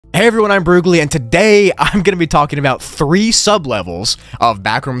Hey everyone, I'm Broogli, and today I'm going to be talking about 3 sublevels of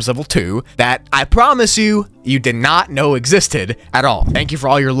Backrooms Level 2 that I promise you did not know existed at all. Thank you for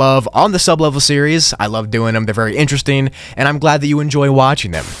all your love on the sublevel series. I love doing them, they're very interesting, and I'm glad that you enjoy watching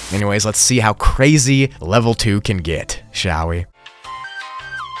them. Anyways, let's see how crazy Level 2 can get, shall we?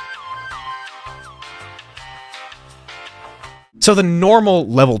 So the normal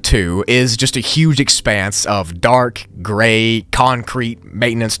level 2 is just a huge expanse of dark, gray, concrete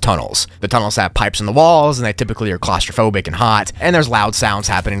maintenance tunnels. The tunnels have pipes in the walls, and they typically are claustrophobic and hot, and there's loud sounds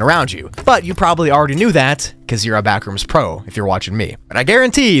happening around you. But you probably already knew that, because you're a Backrooms pro if you're watching me. But I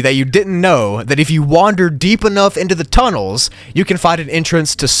guarantee that you didn't know that if you wander deep enough into the tunnels, you can find an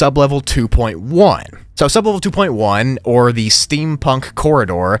entrance to sublevel 2.1. So sublevel 2.1, or the Steampunk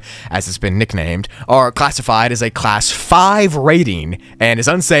Corridor, as it's been nicknamed, are classified as a Class 5 rating, and is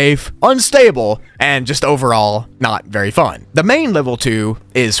unsafe, unstable, and just overall not very fun. The main level 2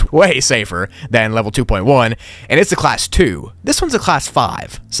 is way safer than level 2.1, and it's a Class 2. This one's a Class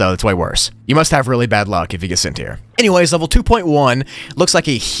 5, so it's way worse. You must have really bad luck if you get sent here. Anyways, level 2.1 looks like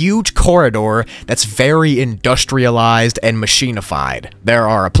a huge corridor that's very industrialized and machinified. There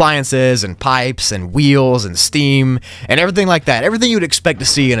are appliances and pipes and wheels and steam and everything like that. Everything you would expect to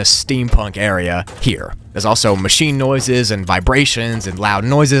see in a steampunk area here. There's also machine noises and vibrations and loud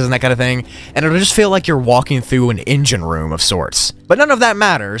noises and that kind of thing, and it'll just feel like you're walking through an engine room of sorts. But none of that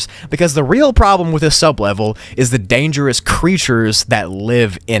matters, because the real problem with this sublevel is the dangerous creatures that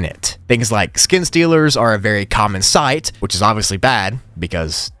live in it. Things like skin stealers are a very common sight, which is obviously bad,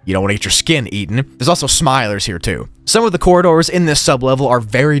 because you don't want to get your skin eaten. There's also smilers here too. Some of the corridors in this sublevel are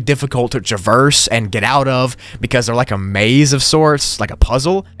very difficult to traverse and get out of because they're like a maze of sorts, like a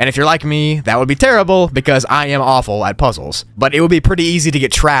puzzle. And if you're like me, that would be terrible because I am awful at puzzles. But it would be pretty easy to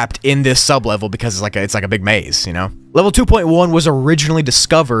get trapped in this sublevel because it's like a big maze, you know? Level 2.1 was originally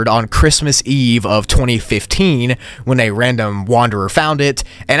discovered on Christmas Eve of 2015 when a random wanderer found it,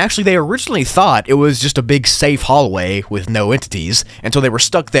 and actually they originally thought it was just a big safe hallway with no entities until they were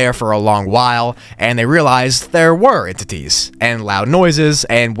stuck there for a long while and they realized there were entities and loud noises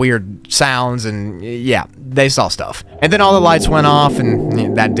and weird sounds, and yeah, they saw stuff. And then all the lights went off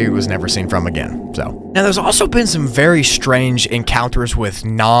and that dude was never seen from again. So now there's also been some very strange encounters with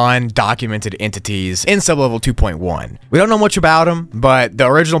non-documented entities in sublevel 2.1. We don't know much about them, but the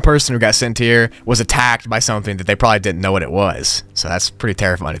original person who got sent here was attacked by something that they probably didn't know what it was. So that's pretty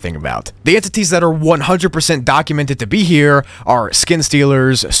terrifying to think about. The entities that are 100% documented to be here are skin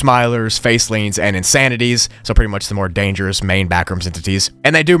stealers, smilers, facelings, and insanities. So pretty much the more dangerous main Backrooms entities.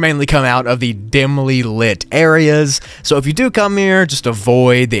 And they do mainly come out of the dimly lit areas. So if you do come here, just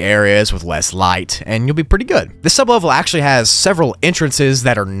avoid the areas with less light and you'll be pretty good. This sublevel actually has several entrances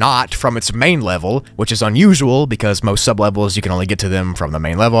that are not from its main level, which is unusual because most sublevels you can only get to them from the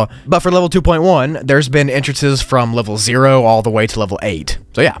main level. But for level 2.1, there's been entrances from level 0 all the way to level 8.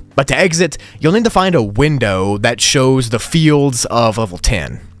 So yeah, but to exit, you'll need to find a window that shows the fields of level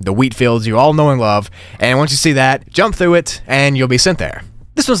 10. The wheat fields you all know and love, and once you see that, jump through it and you'll be sent there.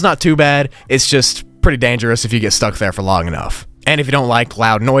 This one's not too bad, it's just pretty dangerous if you get stuck there for long enough. And if you don't like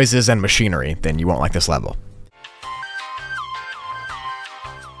loud noises and machinery, then you won't like this level.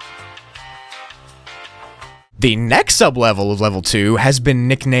 The next sublevel of level 2 has been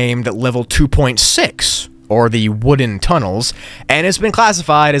nicknamed level 2.6, or the Wooden Tunnels, and it's been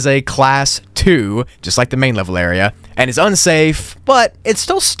classified as a Class 2, just like the main level area, and is unsafe, but it's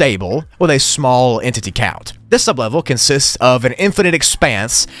still stable with a small entity count. This sublevel consists of an infinite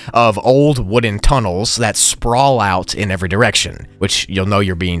expanse of old wooden tunnels that sprawl out in every direction, which you'll know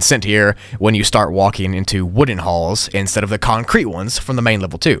you're being sent here when you start walking into wooden halls instead of the concrete ones from the main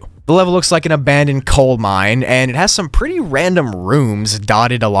level 2. The level looks like an abandoned coal mine, and it has some pretty random rooms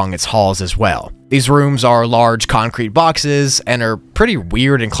dotted along its halls as well. These rooms are large concrete boxes and are pretty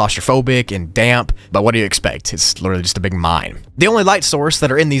weird and claustrophobic and damp, but what do you expect? It's literally just a big mine. The only light source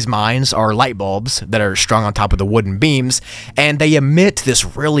that are in these mines are light bulbs that are strung on top of the wooden beams, and they emit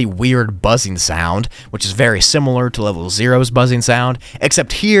this really weird buzzing sound, which is very similar to level 0's buzzing sound,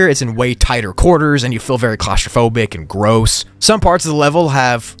 except here it's in way tighter quarters and you feel very claustrophobic and gross. Some parts of the level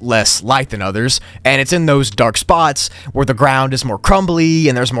have less light than others, and it's in those dark spots where the ground is more crumbly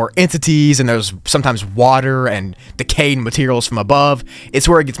and there's more entities and there's sometimes water and decayed materials from above. It's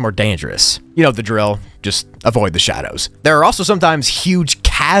where it gets more dangerous. You know the drill, just avoid the shadows. There are also sometimes huge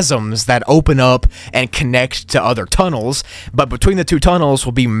chasms that open up and connect to other tunnels, but between the two tunnels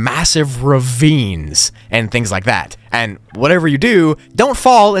will be massive ravines and things like that. And whatever you do, don't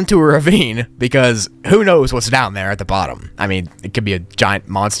fall into a ravine, because who knows what's down there at the bottom. I mean, it could be a giant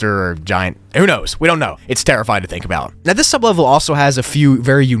monster or giant... who knows? We don't know. It's terrifying to think about. Now, this sublevel also has a few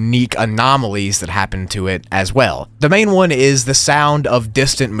very unique anomalies that happen to it as well. The main one is the sound of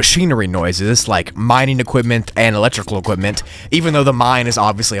distant machinery noises, like mining equipment and electrical equipment. Even though the mine is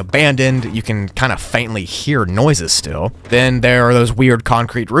obviously abandoned, you can kind of faintly hear noises still. Then there are those weird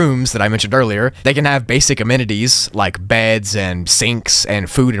concrete rooms that I mentioned earlier. They can have basic amenities, like beds and sinks and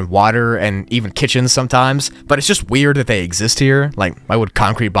food and water and even kitchens sometimes, but it's just weird that they exist here. Like, why would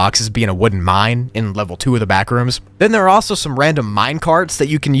concrete boxes be in a wooden mine in level 2 of the Backrooms? Then there are also some random mine carts that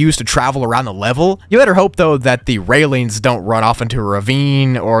you can use to travel around the level. You better hope though that the railings don't run off into a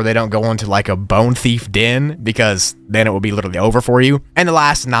ravine or they don't go into like a bone thief den, because then it will be literally over for you. And the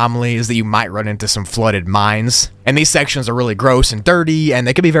last anomaly is that you might run into some flooded mines. And these sections are really gross and dirty, and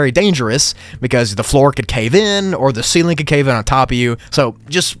they could be very dangerous because the floor could cave in or the ceiling could cave in on top of you. So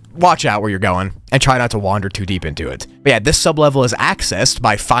just watch out where you're going and try not to wander too deep into it. But yeah, this sublevel is accessed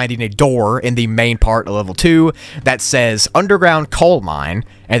by finding a door in the main part of level 2 that says underground coal mine,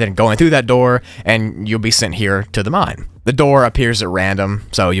 and then going through that door and you'll be sent here to the mine. The door appears at random,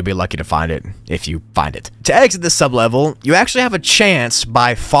 so you'll be lucky to find it if you find it. To exit this sublevel, you actually have a chance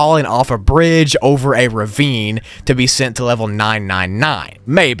by falling off a bridge over a ravine to be sent to level 999.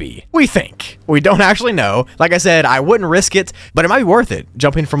 Maybe. We think. We don't actually know. Like I said, I wouldn't risk it, but it might be worth it.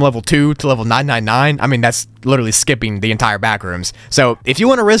 Jumping from level 2 to level 999, I mean, that's literally skipping the entire Backrooms. So if you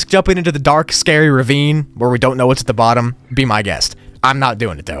want to risk jumping into the dark, scary ravine where we don't know what's at the bottom, be my guest. I'm not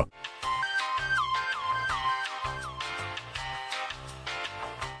doing it though.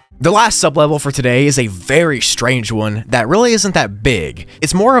 The last sublevel for today is a very strange one that really isn't that big.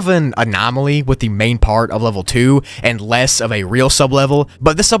 It's more of an anomaly with the main part of level 2 and less of a real sublevel,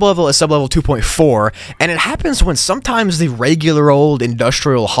 but this sublevel is sublevel 2.4, and it happens when sometimes the regular old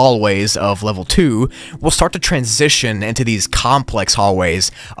industrial hallways of level 2 will start to transition into these complex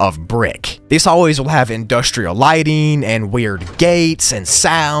hallways of brick. These hallways will have industrial lighting and weird gates and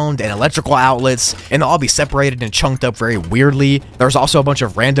sound and electrical outlets, and they'll all be separated and chunked up very weirdly. There's also a bunch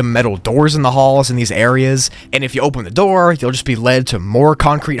of random metal doors in the halls in these areas, and if you open the door, you'll just be led to more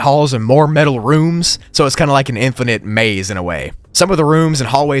concrete halls and more metal rooms, so it's kind of like an infinite maze in a way. Some of the rooms and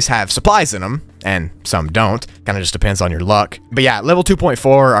hallways have supplies in them, and some don't. Kind of just depends on your luck. But yeah, level 2.4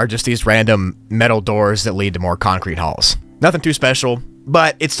 are just these random metal doors that lead to more concrete halls. Nothing too special,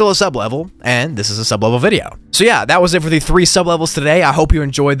 but it's still a sublevel, and this is a sublevel video. So yeah, that was it for the 3 sublevels today. I hope you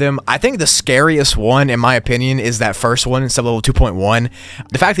enjoyed them. I think the scariest one, in my opinion, is that first one in sublevel 2.1.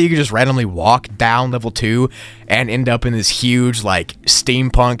 The fact that you can just randomly walk down level 2 and end up in this huge, like,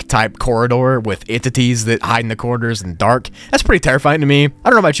 steampunk type corridor with entities that hide in the corners and dark, that's pretty terrifying to me. I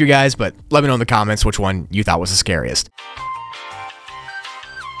don't know about you guys, but let me know in the comments which one you thought was the scariest.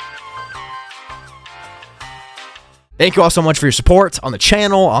 Thank you all so much for your support on the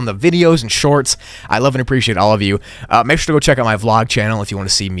channel, on the videos and shorts. I love and appreciate all of you. Make sure to go check out my vlog channel if you want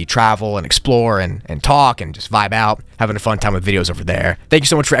to see me travel and explore and talk and just vibe out. Having a fun time with videos over there. Thank you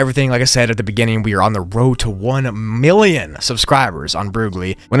so much for everything. Like I said at the beginning, we are on the road to 1 million subscribers on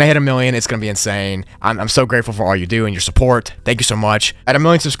Broogli. When I hit 1 million, it's going to be insane. I'm so grateful for all you do and your support. Thank you so much. At 1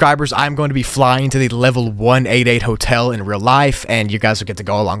 million subscribers, I'm going to be flying to the level 188 hotel in real life, and you guys will get to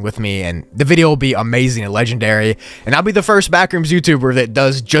go along with me, and the video will be amazing and legendary. And I'll be the first Backrooms YouTuber that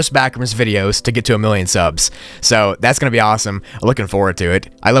does just Backrooms videos to get to 1 million subs. So that's going to be awesome. I'm looking forward to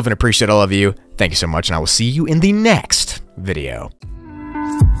it. I love and appreciate all of you. Thank you so much, and I will see you in the next video.